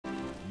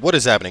What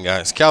is happening,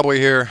 guys? Cowboy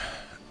here,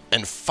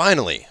 and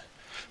finally,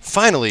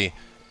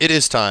 it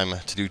is time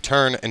to do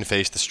Turn and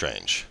Face the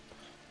Strange.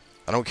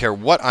 I don't care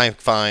what I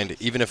find,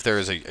 even if there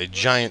is a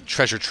giant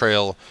treasure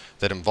trail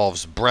that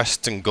involves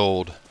breasts and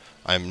gold,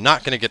 I'm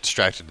not going to get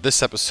distracted.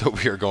 This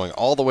episode, we are going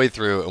all the way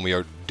through, and we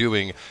are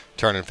doing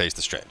Turn and Face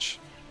the Strange.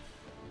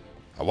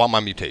 I want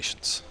my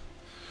mutations.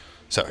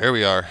 So, here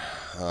we are.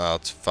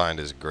 Let's find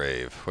his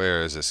grave.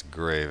 Where is this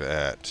grave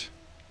at?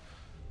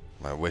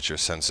 My Witcher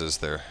senses,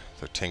 they're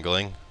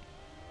tingling.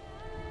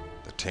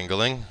 They're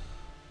tingling.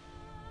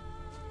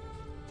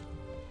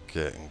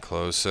 Getting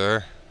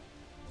closer.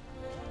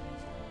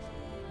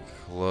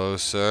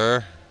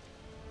 Closer.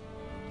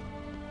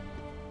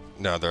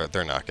 No,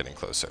 they're not getting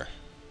closer.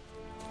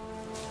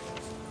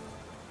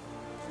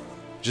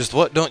 Just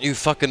what don't you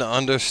fucking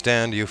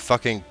understand, you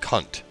fucking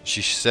cunt?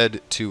 She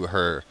said to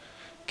her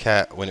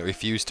cat when it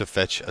refused to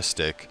fetch a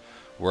stick,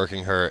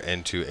 working her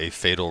into a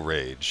fatal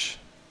rage.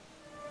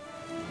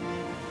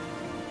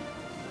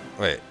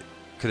 Wait,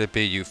 could it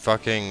be you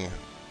fucking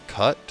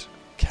cut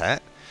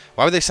cat?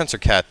 Why would they censor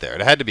cat there?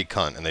 It had to be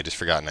cunt, and they just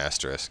forgot an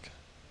asterisk.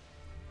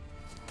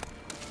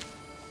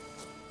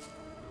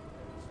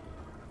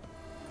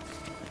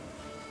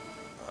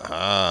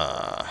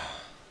 Ah.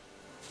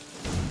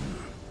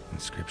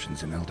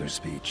 Inscriptions in elder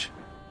speech.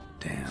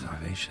 Damn.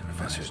 Salvation.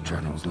 Professor's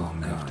journal's long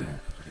gone.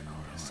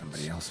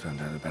 Somebody else found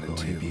out about it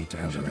too.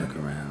 I should look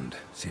around,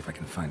 see if I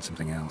can find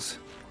something else.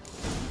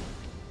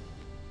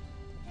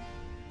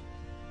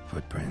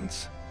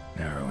 Footprints,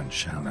 narrow and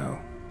shallow.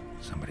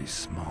 Somebody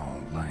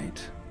small,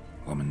 light.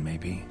 Woman,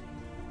 maybe?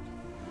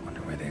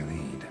 Wonder where they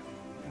lead.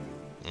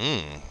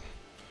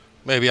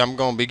 Maybe I'm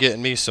gonna be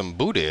getting me some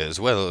booty as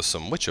well as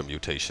some Witcher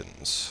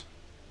mutations.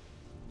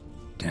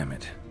 Damn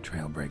it,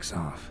 trail breaks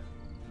off.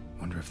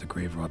 Wonder if the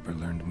grave robber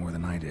learned more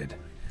than I did.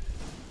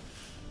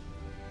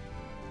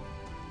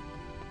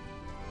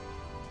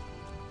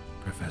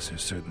 Professor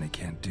certainly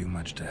can't do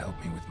much to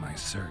help me with my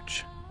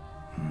search.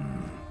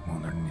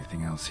 Won't learn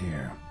anything else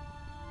here.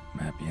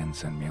 Map Yen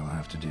sent me will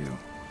have to do.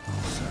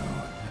 Also,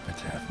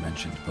 Epitaph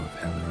mentioned both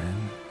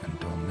Hellerin and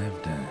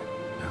Dolnevda,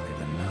 Valley of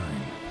the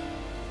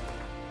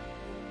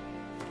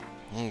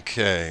Nine.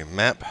 Okay,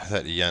 map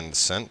that Yen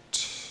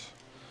sent.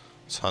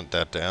 Let's hunt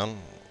that down.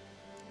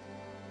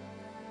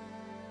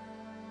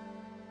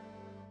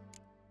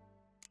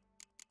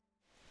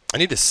 I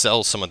need to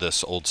sell some of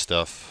this old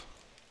stuff.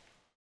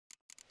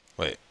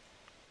 Wait.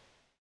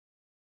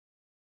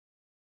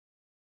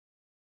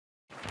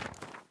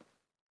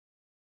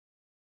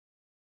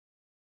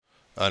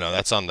 Oh no,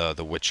 that's on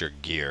the Witcher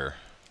gear.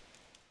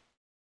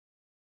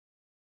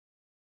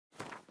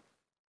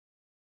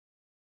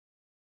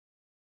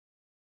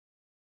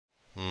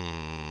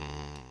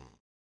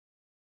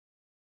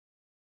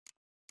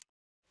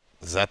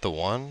 Is that the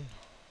one?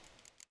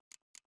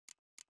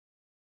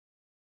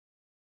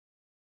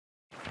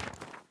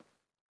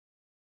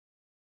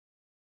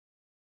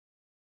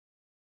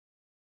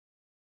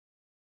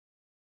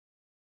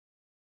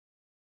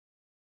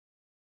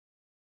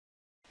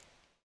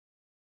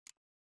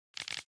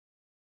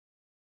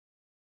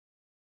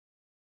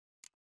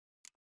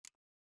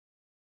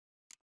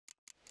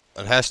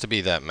 It has to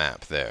be that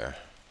map there.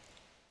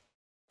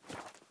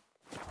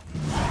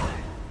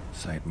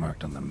 Site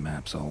marked on the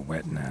map's all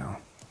wet now.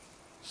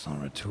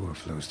 Saint Retour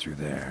flows through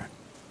there.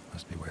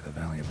 Must be where the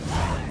Valley of the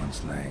Nine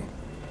once lay.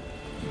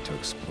 Need to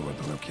explore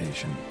the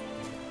location.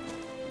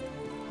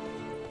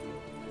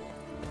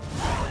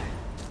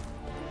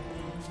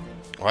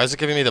 Why is it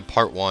giving me the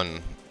part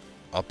 1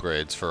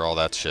 upgrades for all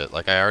that shit?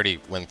 Like, I already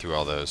went through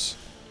all those.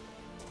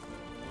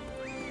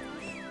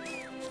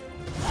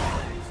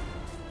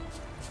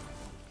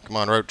 Come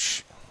on,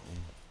 Roach.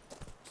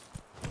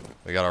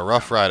 We got a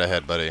rough ride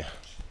ahead, buddy.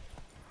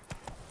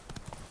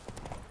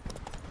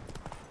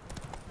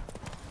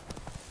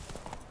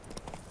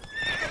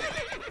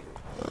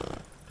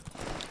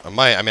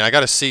 I mean, I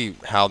gotta see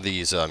how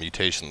these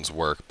mutations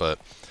work, but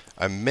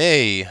I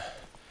may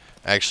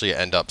actually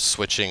end up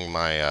switching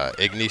my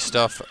Igni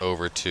stuff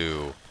over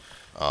to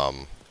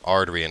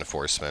Ard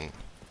reinforcement,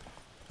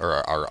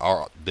 or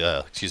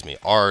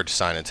Ard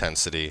sign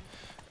intensity,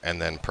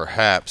 and then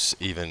perhaps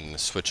even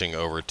switching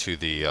over to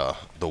the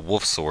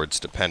wolf swords,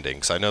 depending.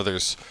 Because I know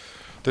there's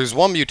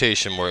one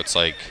mutation where it's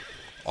like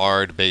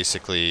Ard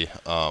basically.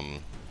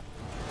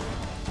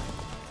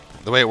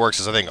 The way it works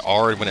is I think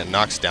Ard, when it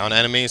knocks down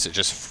enemies, it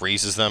just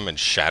freezes them and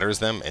shatters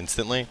them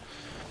instantly.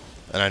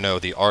 And I know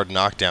the Ard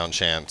knockdown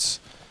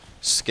chance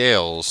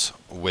scales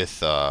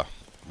with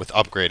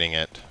upgrading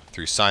it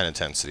through sign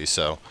intensity.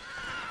 So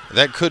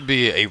that could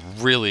be a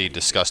really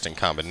disgusting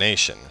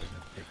combination.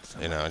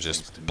 You know,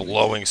 just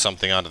blowing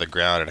something onto the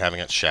ground and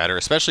having it shatter,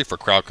 especially for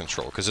crowd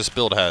control, because this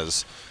build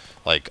has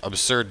like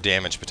absurd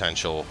damage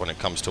potential when it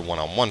comes to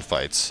one-on-one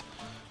fights.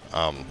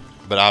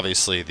 But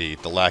obviously the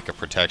lack of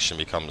protection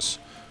becomes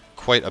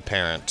quite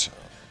apparent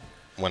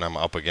when I'm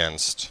up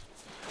against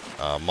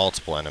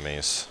multiple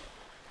enemies.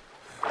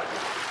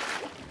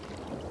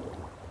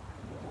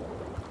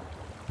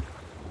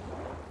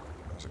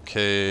 There's a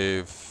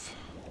cave.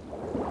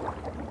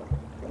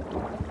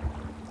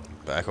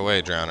 Back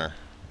away, drowner.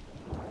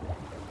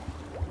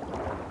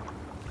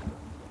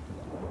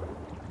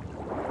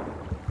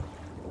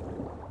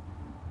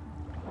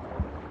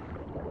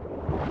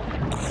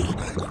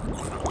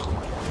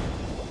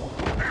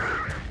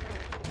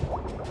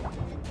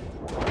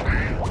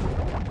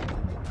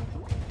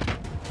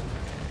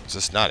 Is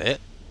this not it?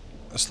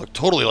 This looked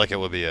totally like it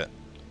would be it.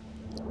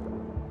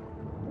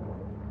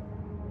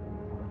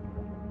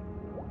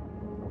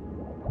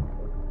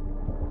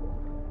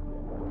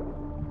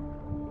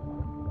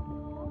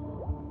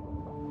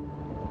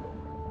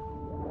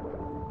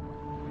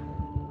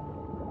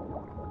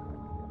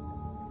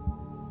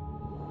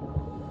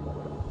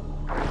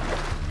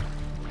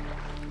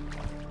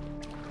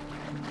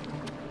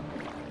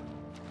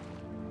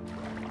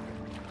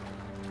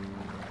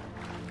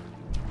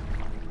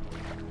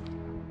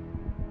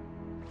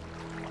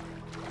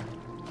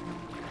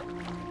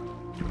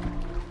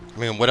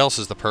 I mean, what else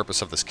is the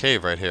purpose of this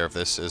cave right here if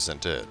this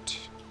isn't it?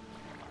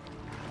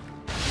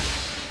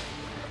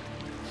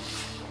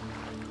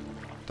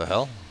 The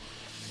hell?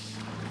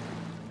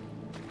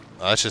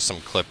 Oh, that's just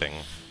some clipping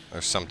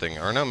or something.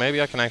 Or no, maybe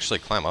I can actually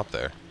climb up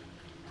there.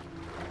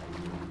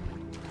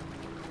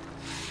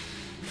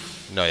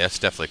 No, yeah, it's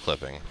definitely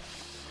clipping.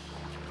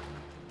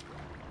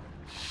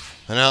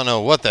 And I don't know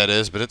what that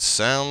is, but it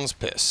sounds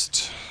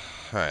pissed.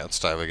 Alright, let's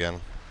dive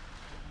again.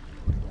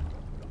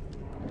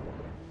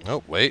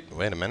 Oh, wait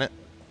a minute.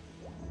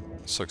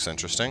 This looks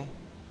interesting.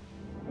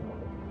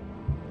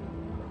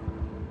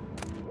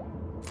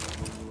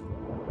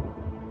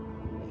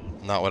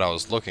 Not what I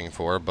was looking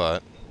for,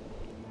 but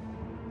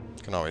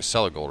can always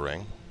sell a gold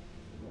ring.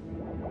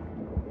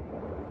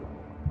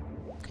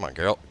 Come on,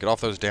 Geralt, get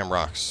off those damn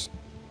rocks.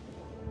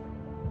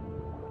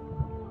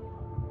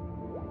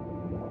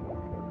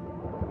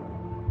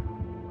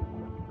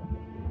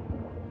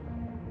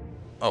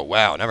 Oh,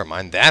 wow, never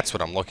mind. That's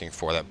what I'm looking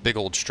for, that big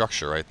old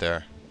structure right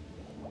there.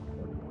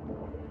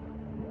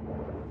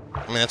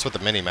 I mean, that's what the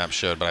mini-map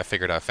showed, but I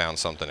figured I found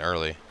something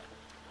early.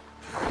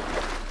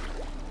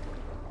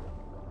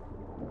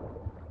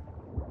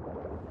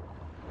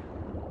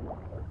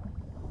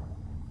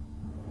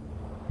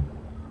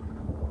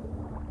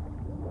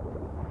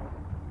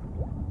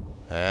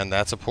 And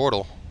that's a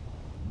portal.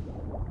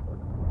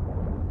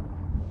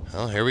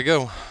 Well, here we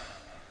go.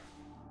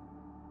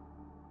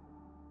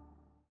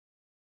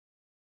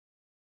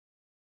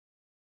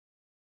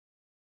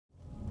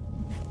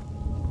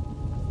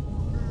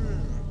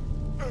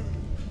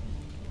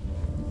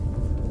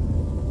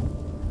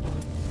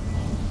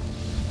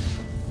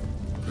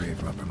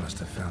 Must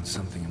have found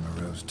something in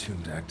Moreau's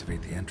tomb to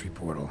activate the entry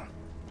portal.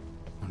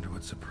 Wonder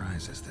what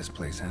surprises this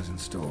place has in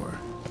store.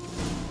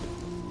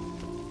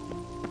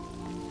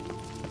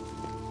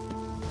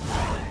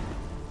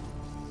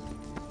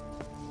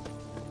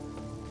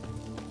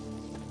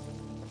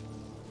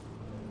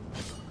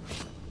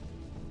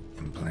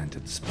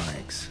 Implanted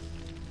spikes.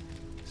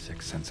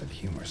 Sick sense of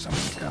humor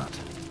someone's got.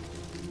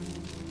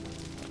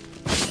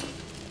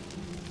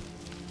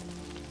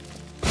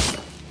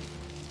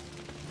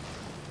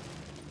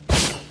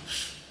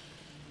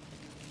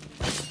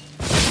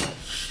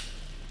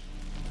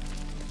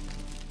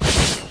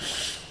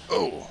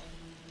 Oh.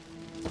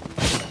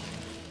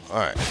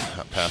 Alright,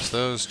 got past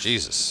those.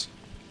 Jesus.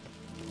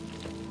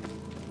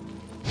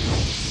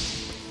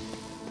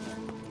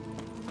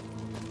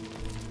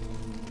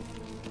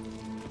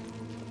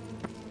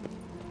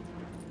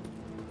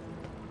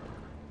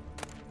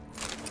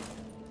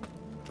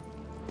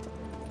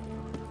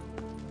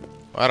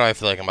 Why do I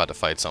feel like I'm about to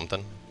fight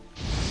something?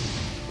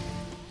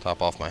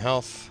 Top off my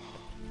health.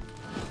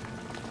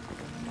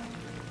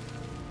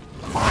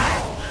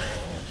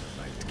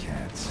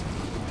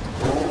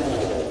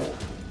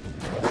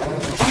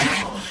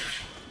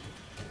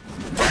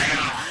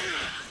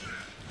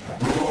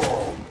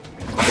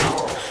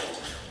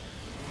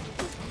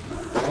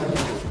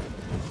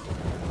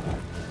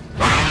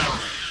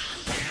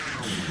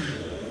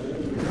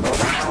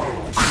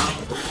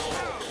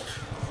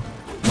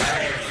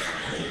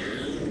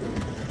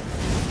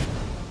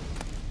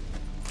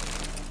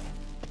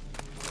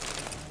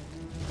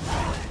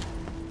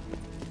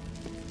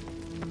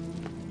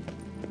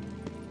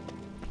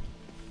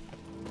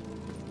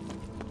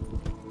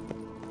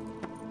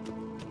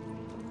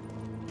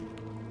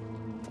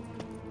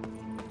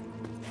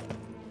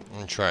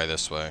 Try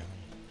this way.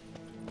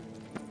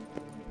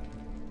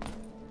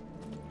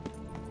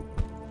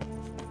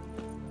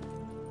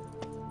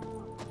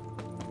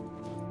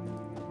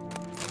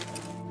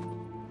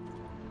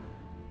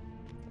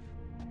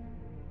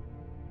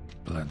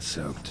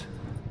 Blood-soaked.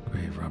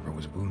 Grave robber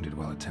was wounded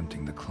while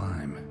attempting the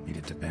climb.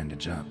 Needed to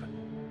bandage up.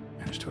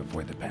 Managed to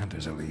avoid the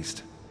panthers at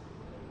least.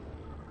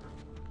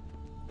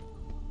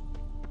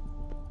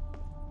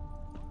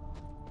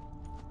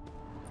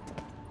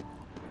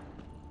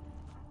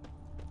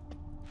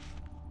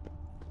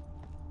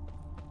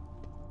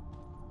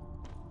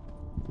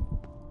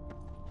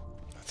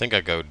 I think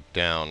I go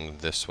down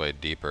this way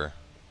deeper.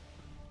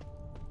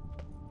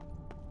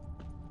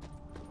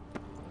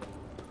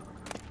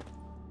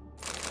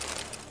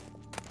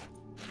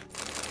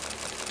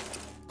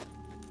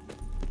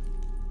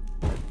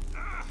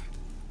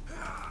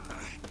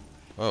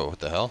 Oh, what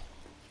the hell?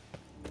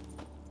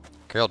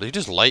 Geralt, did you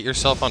just light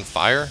yourself on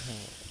fire?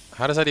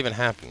 How does that even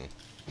happen?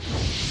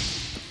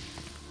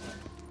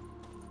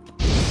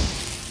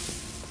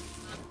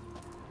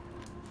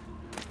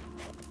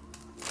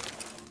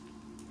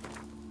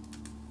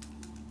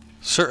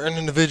 Certain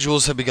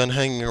individuals have begun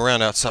hanging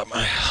around outside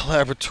my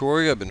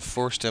laboratory. I've been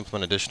forced to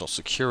implement additional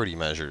security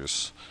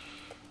measures.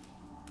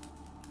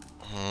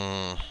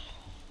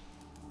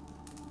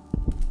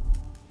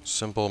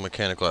 Simple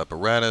mechanical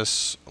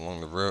apparatus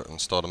along the route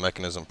installed a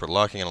mechanism for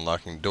locking and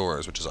unlocking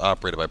doors, which is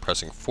operated by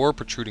pressing 4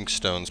 protruding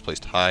stones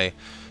placed high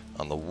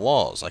on the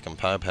walls. I can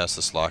bypass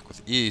this lock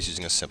with ease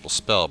using a simple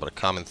spell, but a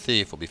common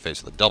thief will be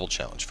faced with a double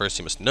challenge. First,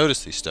 he must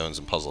notice these stones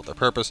and puzzle at their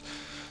purpose.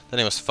 Then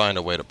he must find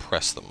a way to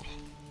press them.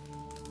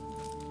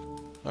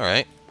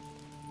 Alright.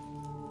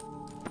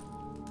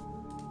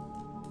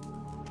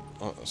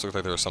 Oh, this looked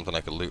like there was something I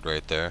could loot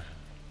right there.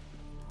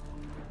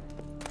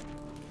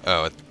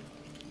 Oh,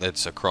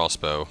 it's a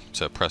crossbow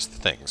to press the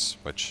things,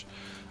 which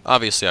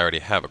obviously I already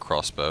have a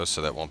crossbow,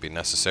 so that won't be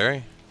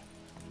necessary.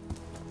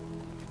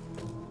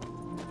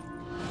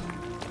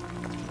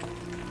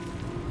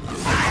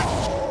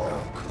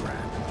 Oh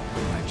crap,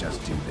 didn't I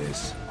just do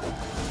this?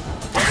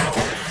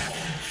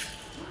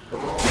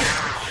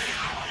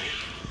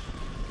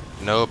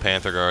 No,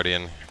 Panther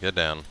Guardian, get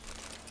down.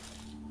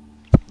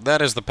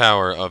 That is the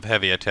power of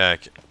heavy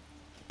attack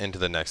into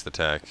the next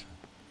attack.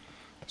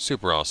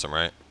 Super awesome,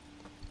 right?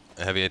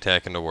 A heavy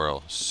attack into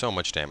whirl. So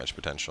much damage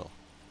potential.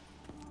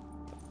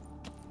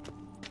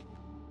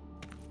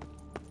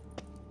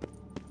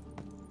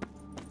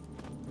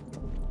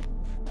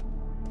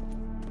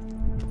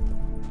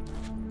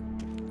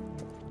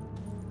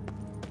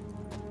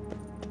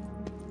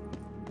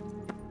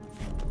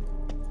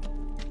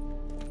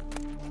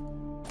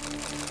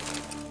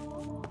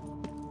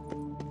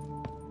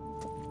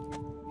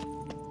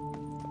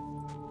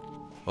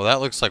 Well, that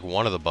looks like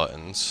one of the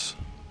buttons.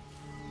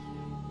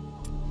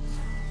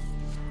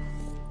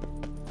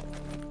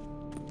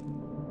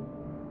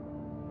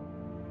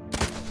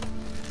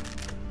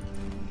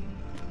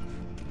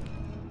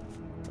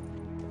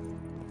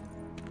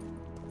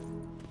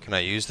 Can I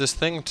use this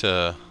thing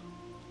to...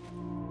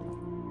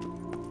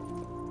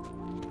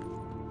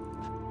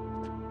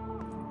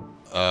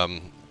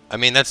 I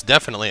mean, that's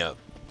definitely a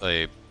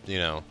you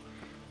know,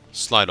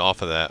 slide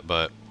off of that,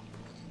 but...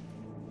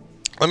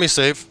 Let me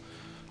save.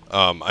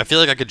 I feel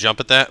like I could jump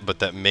at that, but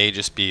that may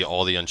just be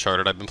all the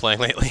Uncharted I've been playing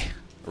lately.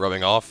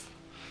 Rubbing off.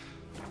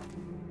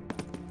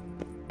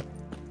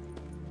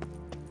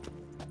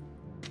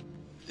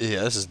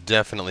 Yeah, this is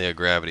definitely a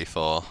gravity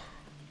fall.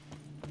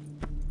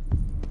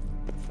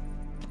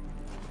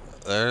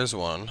 There's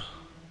one.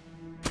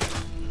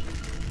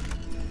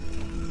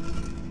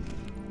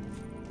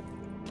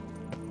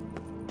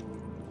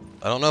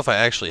 I don't know if I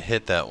actually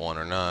hit that one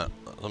or not.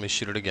 Let me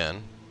shoot it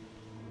again.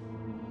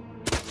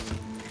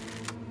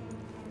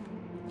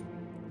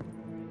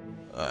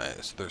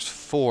 Alright, so there's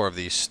 4 of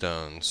these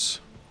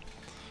stones.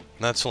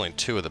 And that's only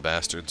 2 of the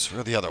bastards.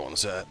 Where are the other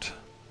ones at?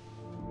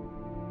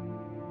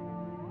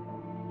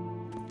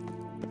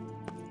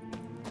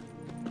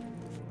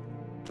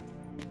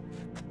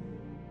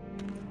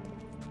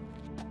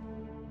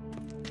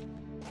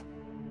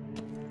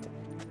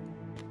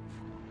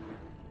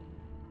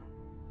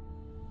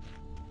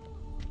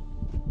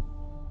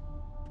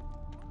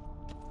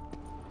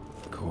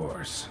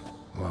 Course.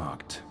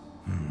 Locked.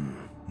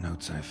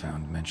 Notes I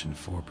found mention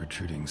 4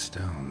 protruding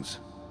stones.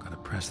 Gotta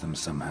press them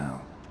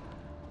somehow.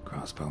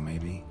 Crossbow,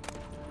 maybe?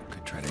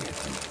 Could try to hit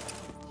them.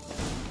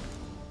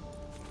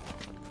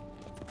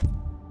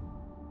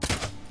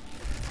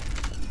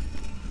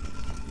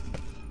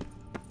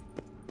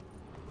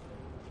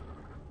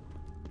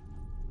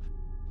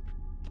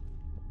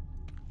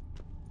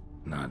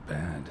 Not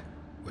bad.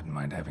 Wouldn't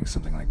mind having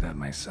something like that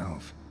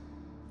myself.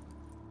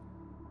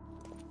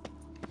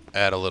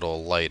 Add a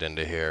little light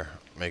into here.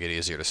 Make it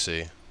easier to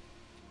see.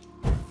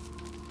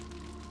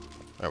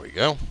 There we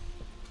go.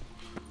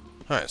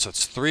 Alright, so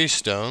it's 3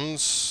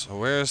 stones.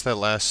 Where's that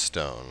last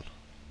stone?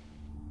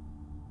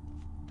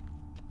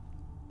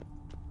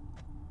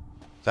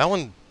 That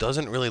one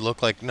doesn't really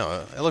look like...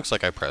 No, it looks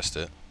like I pressed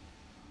it.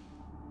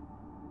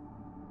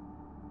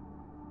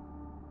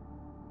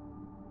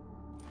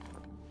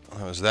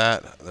 There's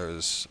that.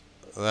 There's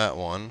that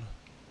one.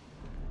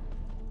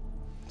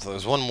 So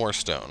there's one more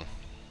stone.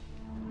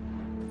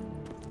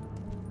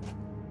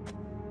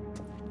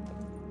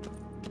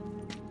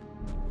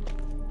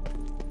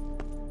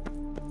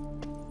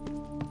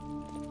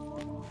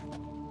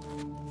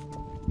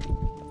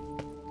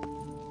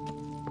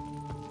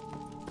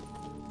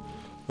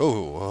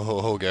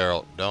 Oh,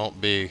 Geralt, don't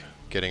be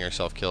getting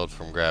yourself killed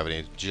from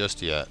gravity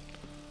just yet.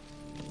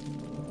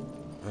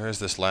 Where's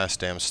this last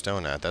damn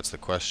stone at? That's the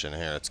question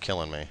here. It's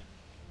killing me.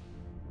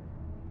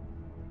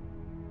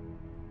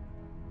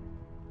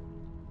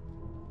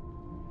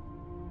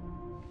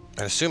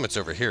 I assume it's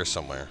over here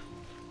somewhere.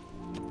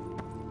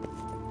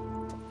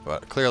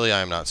 But clearly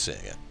I am not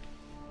seeing it.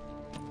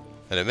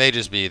 And it may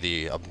just be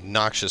the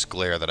obnoxious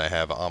glare that I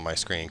have on my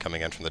screen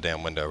coming in from the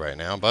damn window right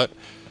now, but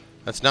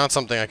That's not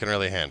something I can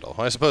really handle.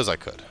 Well, I suppose I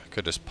could. I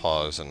could just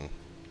pause and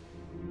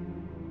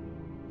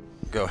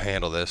go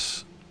handle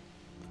this.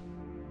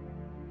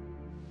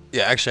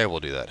 Yeah, actually I will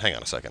do that. Hang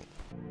on a second.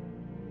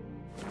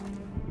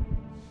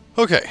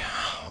 Okay,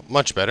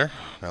 much better,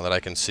 now that I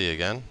can see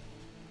again.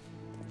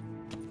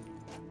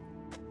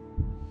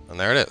 And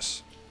there it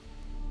is.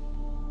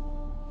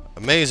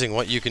 Amazing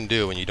what you can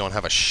do when you don't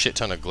have a shit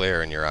ton of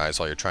glare in your eyes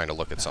while you're trying to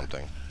look at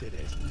something. Did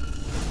it.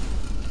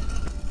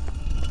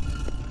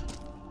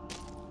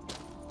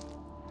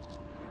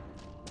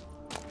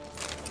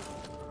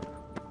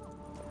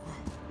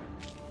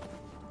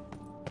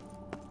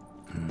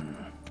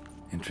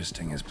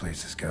 Interesting as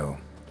places go.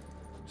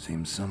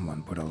 Seems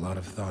someone put a lot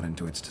of thought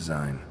into its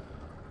design.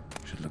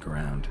 Should look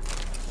around.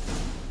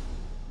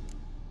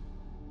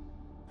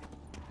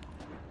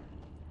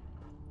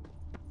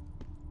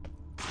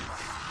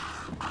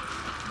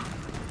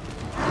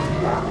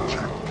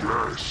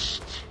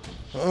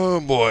 Oh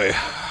boy.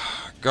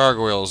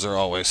 Gargoyles are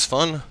always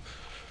fun.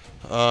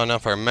 Now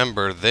if I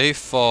remember, they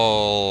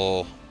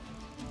fall...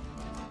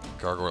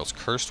 Gargoyles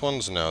cursed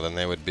ones? No, then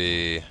they would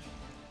be...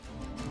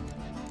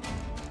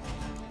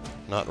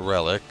 Not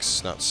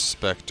relics, not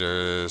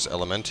specters,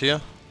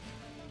 Elementia.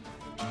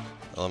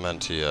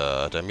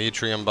 Elementia,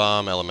 Demetrium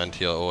Bomb,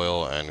 Elementia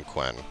Oil, and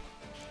Quen.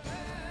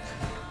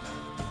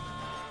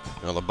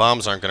 You know, the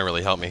bombs aren't going to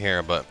really help me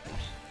here, but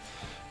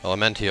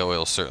Elementia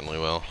Oil certainly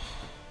will.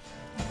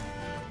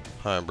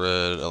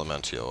 Hybrid,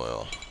 Elementia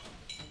Oil.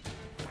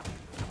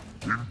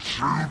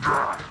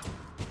 Intruder!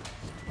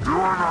 You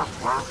are not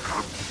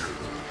welcome here.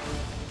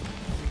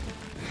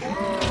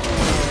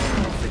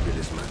 Figured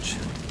as much.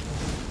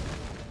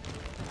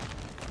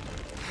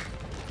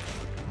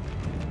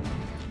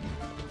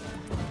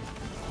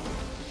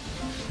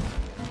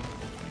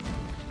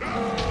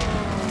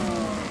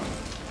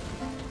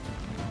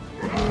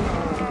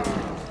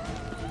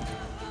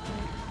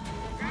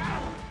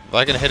 If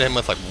I can hit him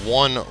with like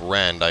one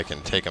rend, I can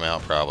take him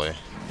out probably.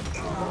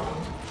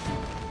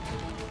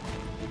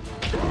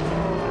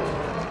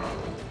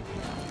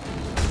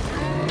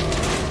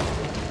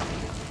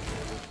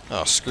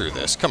 Oh, screw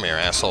this. Come here,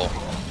 asshole.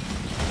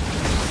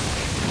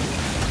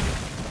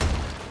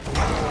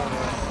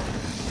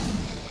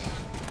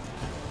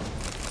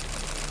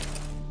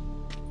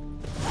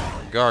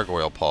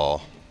 Gargoyle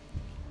Paw.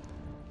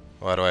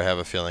 Why do I have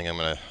a feeling I'm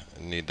gonna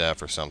need that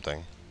for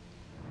something?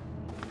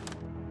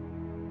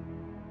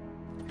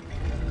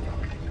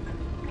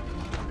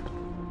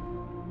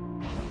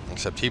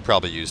 Except he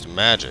probably used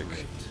magic.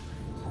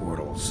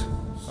 Portals.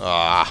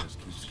 Ah. This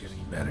keeps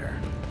getting better.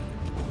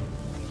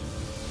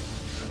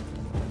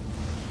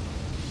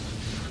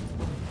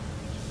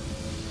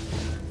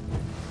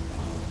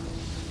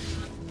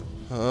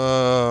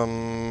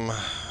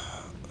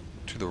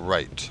 To the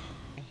right.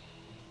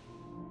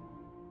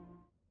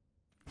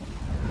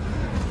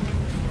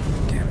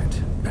 Damn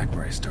it. Back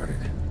where I started.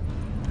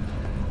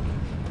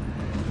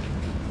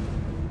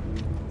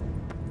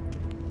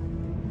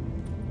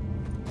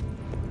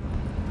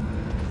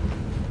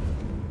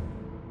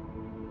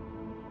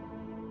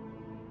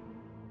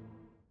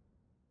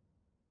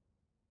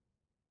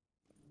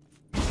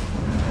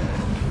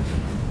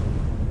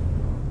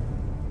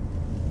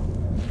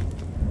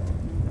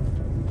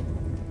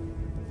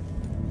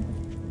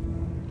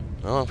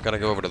 Well, I've got to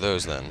go over to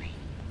those then.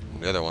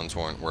 The other ones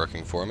weren't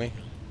working for me.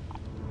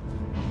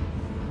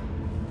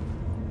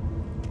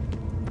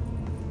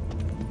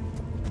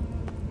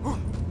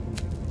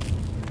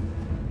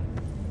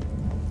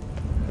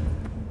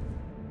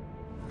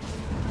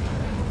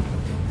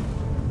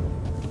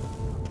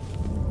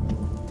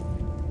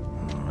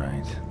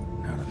 Alright,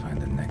 now to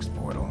find the next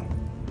portal.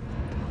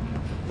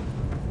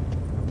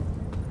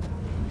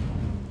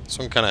 This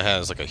one kind of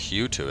has like a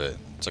hue to it.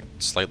 It's like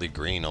slightly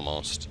green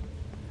almost.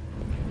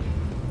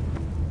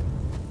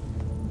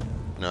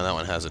 No, that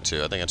one has it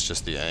too. I think it's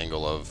just the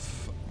angle of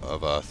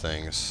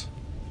things.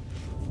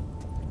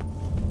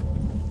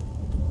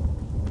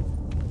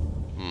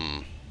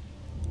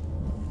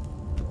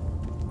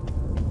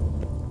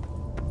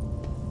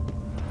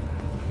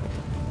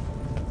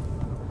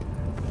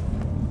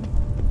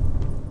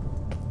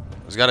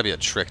 There's got to be a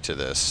trick to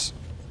this.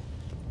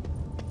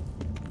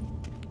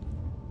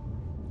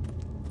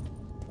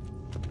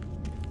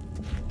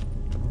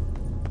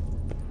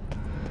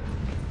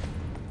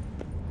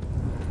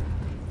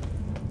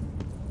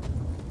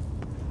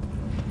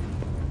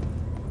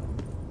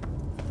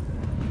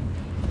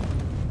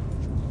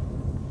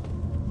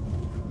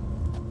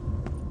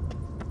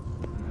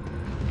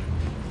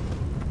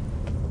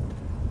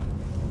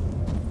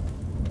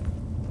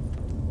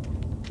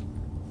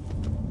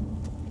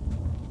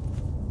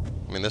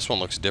 I mean, this one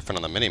looks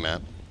different on the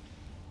minimap.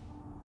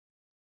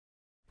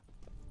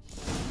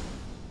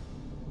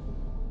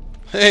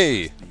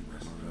 Hey!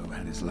 Moreau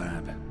had his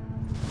lab.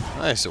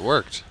 Nice, it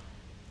worked.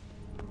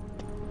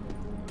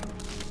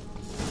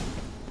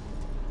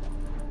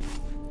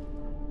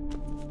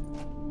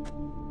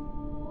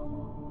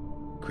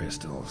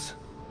 Crystals.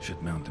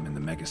 Should mount them in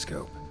the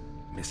megascope.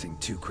 Missing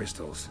 2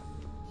 crystals.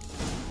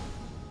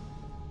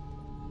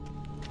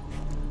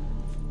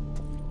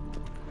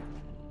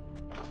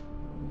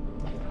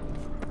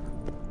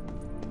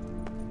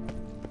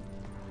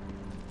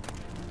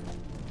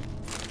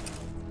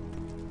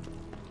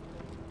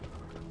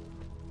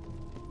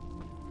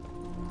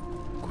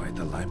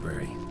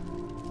 library.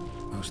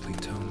 Mostly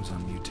tomes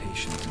on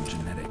mutations and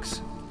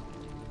genetics.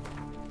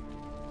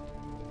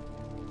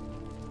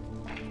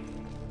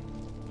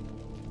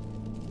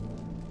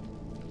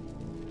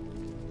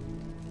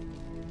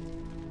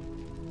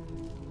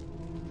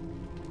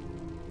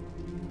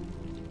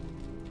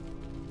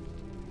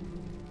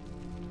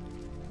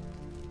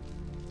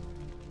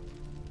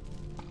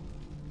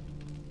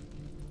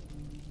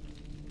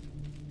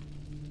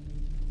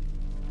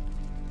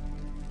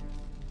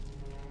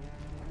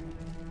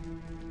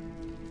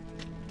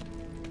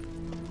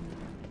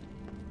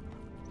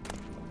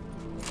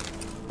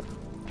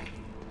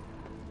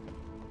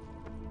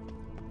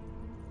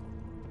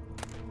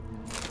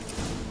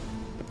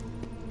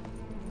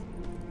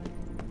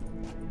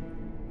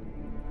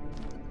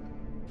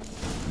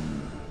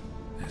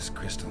 This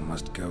crystal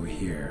must go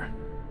here.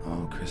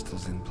 All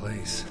crystals in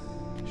place.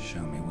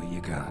 Show me what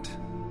you got.